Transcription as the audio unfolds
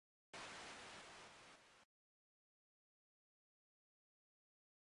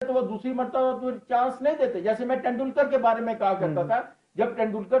उसको दूसरी मरतबा फिर चांस नहीं देते। जैसे मैं तेंदुलकर के बारे में कहा करता था, जब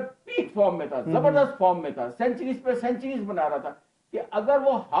तेंदुलकर पीक फॉर्म में था, जबरदस्त फॉर्म में था, सेंचुरीज पे सेंचुरीज बना रहा था, कि अगर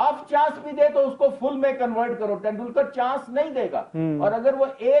वो हाफ चांस भी दे तो उसको फुल में कन्वर्ट करो। तेंदुलकर चांस नहीं देगा, और अगर वो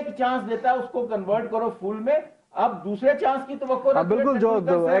एक चांस देता है उसको कन्वर्ट करो फुल में। अब दूसरे चांस की तवक्को रखो। बिल्कुल,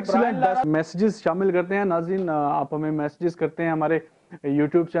 जो एक्सीलेंट मैसेजेस शामिल करते हैं नाज़रीन, आप हमें मैसेजेस करते हैं हमारे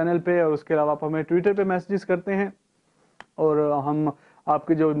यूट्यूब चैनल पे, और उसके अलावा आप हमें ट्विटर पे मैसेजेस करते हैं, और हम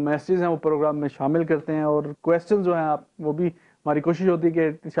आपके जो मैसेजेस हैं वो प्रोग्राम में शामिल करते हैं। और क्वेश्चन जो हैं आप, वो भी हमारी कोशिश होती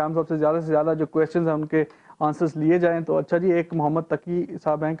है कि शाम साहब से ज़्यादा जो क्वेश्चन हैं उनके आंसर्स लिए जाएं। तो अच्छा जी, एक मोहम्मद तकी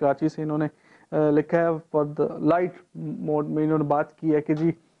साहब हैं कराची से, इन्होंने लिखा है फॉर द लाइट मोड में, इन्होंने बात की है कि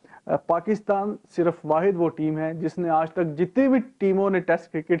जी पाकिस्तान सिर्फ वाहिद वो टीम है जिसने आज तक जितनी भी टीमों ने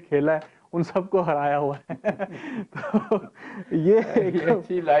टेस्ट क्रिकेट खेला है उन सबको हराया हुआ है। तो ये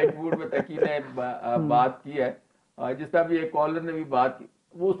अच्छी लाइट मूड में तकी ने बात की है। जिस तरह ये कॉलर ने भी बात की,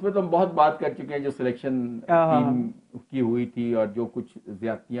 वो उसमें तो हम बहुत बात कर चुके हैं, जो सिलेक्शन टीम की हुई थी और जो कुछ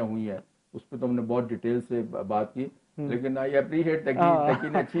ज्यादतियां हुई है उस पर तो हमने बहुत डिटेल से बात की। लेकिन आई अप्रिशिएट तकी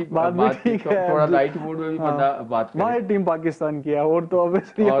ने अच्छी बात की, थोड़ा लाइट मूड में भी बंदा बात करे। वही टीम पाकिस्तान की है, और तो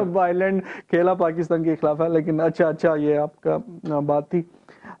ऑब्वियसली अब आइलैंड खेला पाकिस्तान के खिलाफ है, लेकिन अच्छा ये आपका बात थी।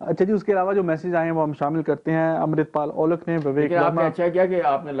 अच्छा जी, उसके अलावा जो मैसेज आए हैं वो हम शामिल करते हैं। अमृतपाल औलख ने, विवेक आपने अच्छा किया कि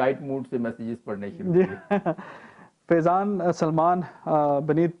आपने लाइट मूड से मैसेजेस पढ़ने शुरू किए। फैजान सलमान,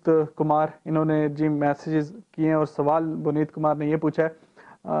 बनीत कुमार, इन्होंने जी मैसेजेस किए हैं, और सवाल बनीत कुमार ने ये पूछा है,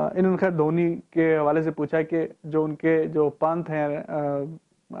 इन्होंने खैर धोनी के हवाले से पूछा है कि जो उनके जो पंत हैं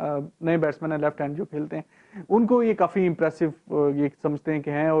नए बैट्समैन है लेफ्ट हैंड जो खेलते हैं, उनको ये काफ़ी इंप्रेसिव ये समझते हैं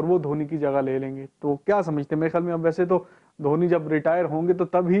कि हैं, और वो धोनी की जगह ले लेंगे। तो क्या समझते हैं? मेरे ख्याल में अब वैसे तो धोनी जब रिटायर होंगे तो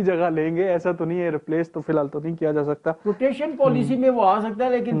तब ही जगह लेंगे, ऐसा तो नहीं है, रिप्लेस तो फिलहाल तो नहीं किया जा सकता। रोटेशन पॉलिसी में वो आ सकता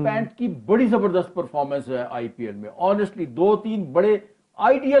है, लेकिन पैंट की बड़ी जबरदस्त परफॉर्मेंस है आईपीएल में। ऑनेस्टली 2-3 बड़े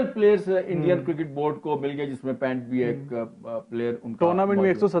ideal players Indian cricket board को मिल गए, जिसमें पैंट भी एक प्लेयर उनका टूर्नामेंट में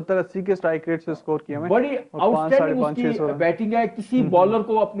 170-80 के स्ट्राइक रेट से स्कोर किया। बड़ी आउटस्टैंडिंग उसकी बैटिंग है, किसी बॉलर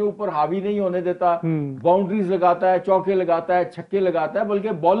को अपने ऊपर हावी नहीं होने देता, बाउंड्रीज लगाता है, चौके लगाता है, छक्के लगाता है,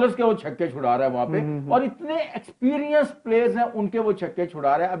 बल्कि बॉलर्स के वो छक्के छुड़ा रहा है वहां पे, और इतने एक्सपीरियंस प्लेयर्स हैं उनके वो छक्के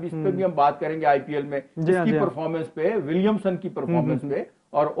छुड़ा रहे हैं। अब इस पे भी हम बात करेंगे आईपीएल में इसकी परफॉर्मेंस पे, विलियमसन की परफॉर्मेंस पे,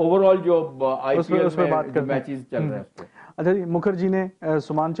 और ओवरऑल जो आईपीएल में मैचेस चल रहे हैं। अच्छा जी, मुखर्जी ने,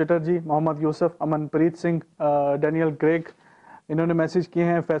 सुमान चटर्जी, मोहम्मद यूसुफ, अमनप्रीत सिंह, डैनियल ग्रेग, इन्होंने मैसेज किए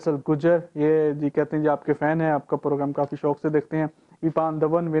हैं। फैसल गुजर, ये जी कहते हैं जी आपके फ़ैन हैं, आपका प्रोग्राम काफ़ी शौक से देखते हैं। ईपान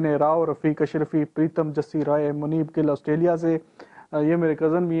धवन, विनय राव, रफ़ीक अशरफी, प्रीतम जस्सी राय, मुनीब गिल ऑस्ट्रेलिया से, ये मेरे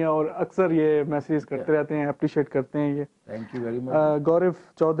कज़न भी हैं और अक्सर ये मैसेज करते रहते हैं, अप्रिशिएट करते हैं ये। Thank you very much. गौरव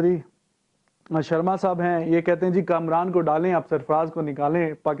चौधरी शर्मा साहब हैं, ये कहते हैं जी कामरान को डालें, आप सरफराज को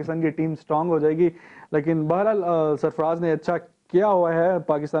निकालें, पाकिस्तान की टीम स्ट्रांग हो जाएगी। लेकिन बहरहाल सरफराज ने अच्छा किया हुआ है,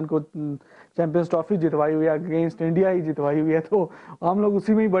 पाकिस्तान को चैंपियंस ट्रॉफी जितवाई हुई है, अगेंस्ट इंडिया ही जितवाई हुई है, तो हम लोग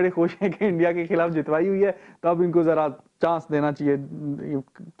उसी में ही बड़े खुश हैं कि इंडिया के खिलाफ जितवाई हुई है, तो अब इनको ज़रा चांस देना चाहिए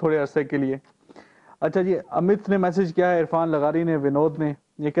थोड़े अरसे के लिए। अच्छा जी, अमित ने मैसेज किया है, इरफान लगारी ने, विनोद ने,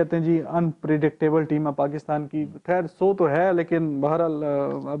 ये कहते हैं जी अनप्रिडिक्टेबल टीम है पाकिस्तान की। खैर सो तो है, लेकिन बहरहाल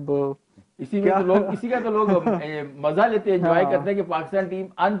अब इसी का तो लोग मजा लेते हैं, एंजॉय करते हैं कि पाकिस्तान टीम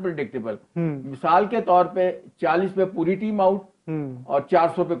अनप्रिडिक्टेबल। मिसाल के तौर पे 40 पे पूरी टीम आउट और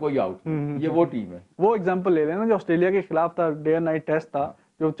 400 पे कोई आउट, ये वो टीम है। वो एग्जांपल ले लेना जो ऑस्ट्रेलिया के खिलाफ था, डे एंड नाइट टेस्ट था,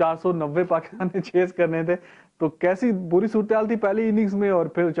 जो 490 पाकिस्तान ने चेस करने थे, तो कैसी बुरी सूरत थी पहली इनिंग्स में, और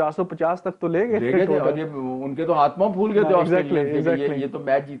फिर 450 तक तो ले गए थे, और ये उनके तो हाथ पांव फूल गए थे ऑस्ट्रेलिया के, ये तो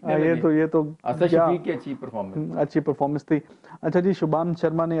मैच जीतने में, ये तो असद शफीक की अच्छी परफॉर्मेंस थी। अच्छा जी, शुभाम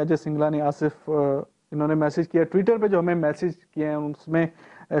शर्मा ने, अजय सिंगला ने, आसिफ, इन्होंने मैसेज किया ट्विटर पे, जो हमें मैसेज किए हैं उसमें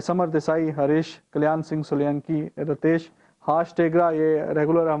समर देसाई, हरीश, कल्याण सिंह सोलंकी, रतेश, हाश टेगरा, ये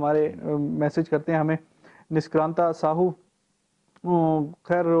रेगुलर हमारे मैसेज करते हैं हमें, निष्क्रांता साहू।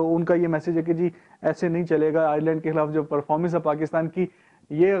 खैर उनका ये मैसेज है कि जी ऐसे नहीं चलेगा, आयरलैंड के खिलाफ जो परफॉर्मेंस है पाकिस्तान की,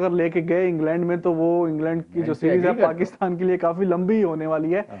 ये अगर लेके गए इंग्लैंड में तो वो इंग्लैंड की जो सीरीज है पाकिस्तान के लिए काफी लंबी होने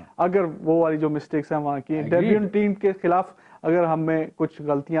वाली है, अगर वो वाली जो मिस्टेक्स हैं वहाँ की। डेब्यूटेंट टीम के खिलाफ अगर हमें कुछ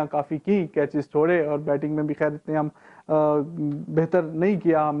गलतियां काफ़ी की, कैचेस छोड़े, और बैटिंग में भी खैर इतने हम बेहतर नहीं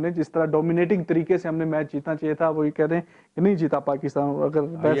किया हमने, जिस तरह डोमिनेटिंग तरीके से हमने मैच जीतना चाहिए था, वही कह रहे हैं कि नहीं जीता पाकिस्तान। अगर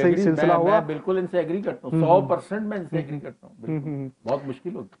वैसे ही सिलसिला हुआ, मैं बिल्कुल इनसे एग्री करता हूँ, 100% मैं इनसे एग्री करता हूँ, बहुत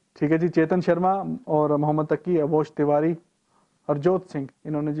मुश्किल होगी। ठीक है जी, चेतन शर्मा और मोहम्मद तकी, अबोश तिवारी, हरजोत सिंह,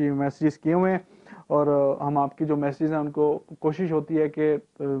 इन्होंने जी मैसेजेस किए हुए हैं, और हम आपकी जो मैसेज हैं उनको कोशिश होती है कि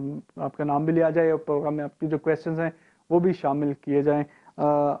आपका नाम भी लिया जाए और प्रोग्राम में आपकी जो क्वेश्चंस हैं वो भी शामिल किए जाएं।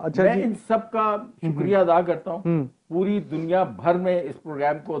 अच्छा मैं जी, इन सब का शुक्रिया अदा करता हूँ। पूरी दुनिया भर में इस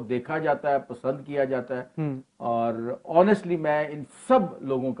प्रोग्राम को देखा जाता है, पसंद किया जाता है, और ऑनेस्टली मैं इन सब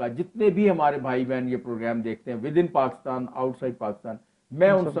लोगों का, जितने भी हमारे भाई बहन ये प्रोग्राम देखते हैं with in Pakistan, outside Pakistan,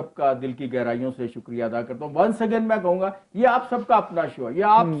 मैं उन सब का दिल की गहराइयों से शुक्रिया अदा करता हूँ। वंस अगेन मैं कहूंगा, ये आप सबका अपना शो है, ये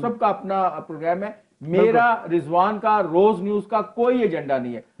आप सबका अपना प्रोग्राम है। मेरा, रिजवान का, रोज न्यूज का कोई एजेंडा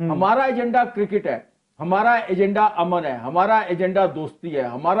नहीं है। हमारा एजेंडा क्रिकेट है, हमारा एजेंडा अमन है, हमारा एजेंडा दोस्ती है,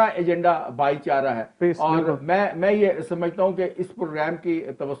 हमारा एजेंडा भाईचारा है। और मैं ये समझता हूं कि इस प्रोग्राम की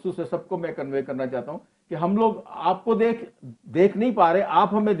तवज्जो से सबको मैं कन्वे करना चाहता हूं कि हम लोग आपको देख नहीं पा रहे,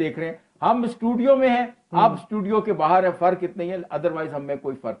 आप हमें देख रहे हैं। हम स्टूडियो में हैं, आप स्टूडियो के बाहर है, फर्क इतना ही है, अदरवाइज हमें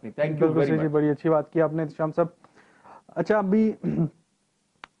कोई फर्क नहीं। Thank you very much. बड़ी अच्छी बात की आपने शाम साहब। अच्छा, अभी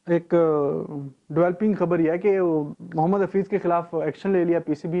एक डेवलपिंग खबर यह है कि मोहम्मद हफीज के खिलाफ एक्शन ले लिया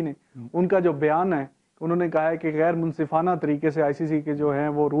पीसीबी ने। उनका जो बयान है, उन्होंने कहा है कि गैर मुनसिफाना तरीके से आईसीसी के जो हैं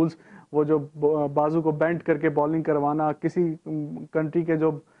वो रूल्स, वो जो बाजू को बेंड करके बॉलिंग करवाना, किसी कंट्री के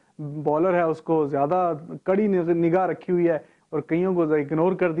जो बॉलर है उसको ज्यादा कड़ी निगाह रखी हुई है और कईयों को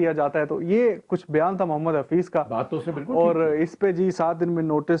इग्नोर कर दिया जाता है। तो ये कुछ बयान था मोहम्मद हफीज का, बातों से बिल्कुल, और इस पे जी 7 दिन में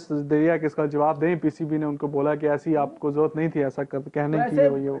नोटिस दिया कि इसका जवाब दें। पीसीबी ने उनको बोला कि ऐसी आपको जरूरत नहीं थी ऐसा कहने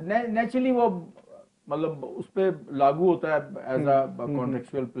की। नेचुरली वो मतलब उस पर लागू होता है एज अ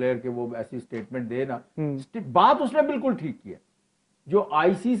कॉन्ट्रेक्चुअल प्लेयर के वो ऐसी स्टेटमेंट देना। बात उसने बिल्कुल ठीक की है। जो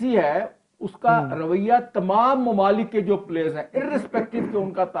आईसीसी है उसका रवैया तमाम ममालिक के जो प्लेयर्स हैं, इर्रिस्पेक्टिव के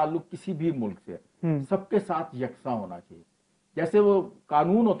उनका ताल्लुक किसी भी मुल्क से, सबके साथ यकसा होना चाहिए। जैसे वो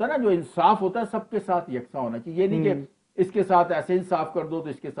कानून होता है ना, जो इंसाफ होता है, सबके साथ यकसा होना चाहिए। ये नहीं कि इसके साथ ऐसे इंसाफ कर दो तो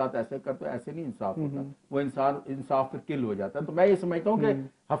इसके साथ ऐसे कर दो, ऐसे नहीं इंसाफ होता। वो इंसाफ फिर किल हो जाता है। तो मैं ये समझता हूं कि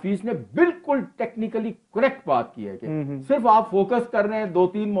हफीज ने बिल्कुल टेक्निकली करेक्ट बात की है कि सिर्फ आप फोकस कर रहे हैं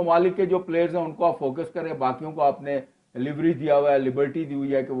 2-3 ममालिक के जो प्लेयर्स हैं उनको आप फोकस कर रहे हैं, बाकियों को आपने लिबर्टी दिया हुआ है, लिबर्टी दी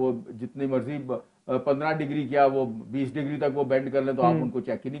हुई है कि वो जितनी मर्जी 15 डिग्री क्या वो 20 डिग्री तक वो बेंड कर ले, तो आप उनको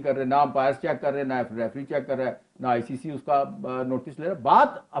चेक ही नहीं कर रहे, ना अंपायर चेक कर रहे, ना रेफरी चेक कर रहा है, ना आईसीसी उसका नोटिस ले रहा है।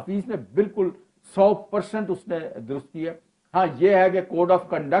 बात हफीज ने बिल्कुल 100% उसने दुरुस्त की है। हाँ, ये है कि कोड ऑफ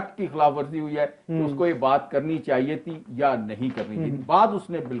कंडक्ट की खिलाफ वर्जी हुई है, तो उसको ये बात करनी चाहिए थी या नहीं करनी चाहिए थी। बात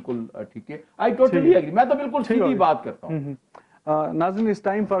उसने बिल्कुल ठीक है। आई टोटली एग्री, मैं तो बिल्कुल सीधी बात करता हूँ। नाज़रीन, it's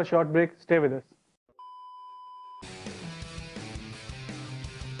time for a short break, stay with us.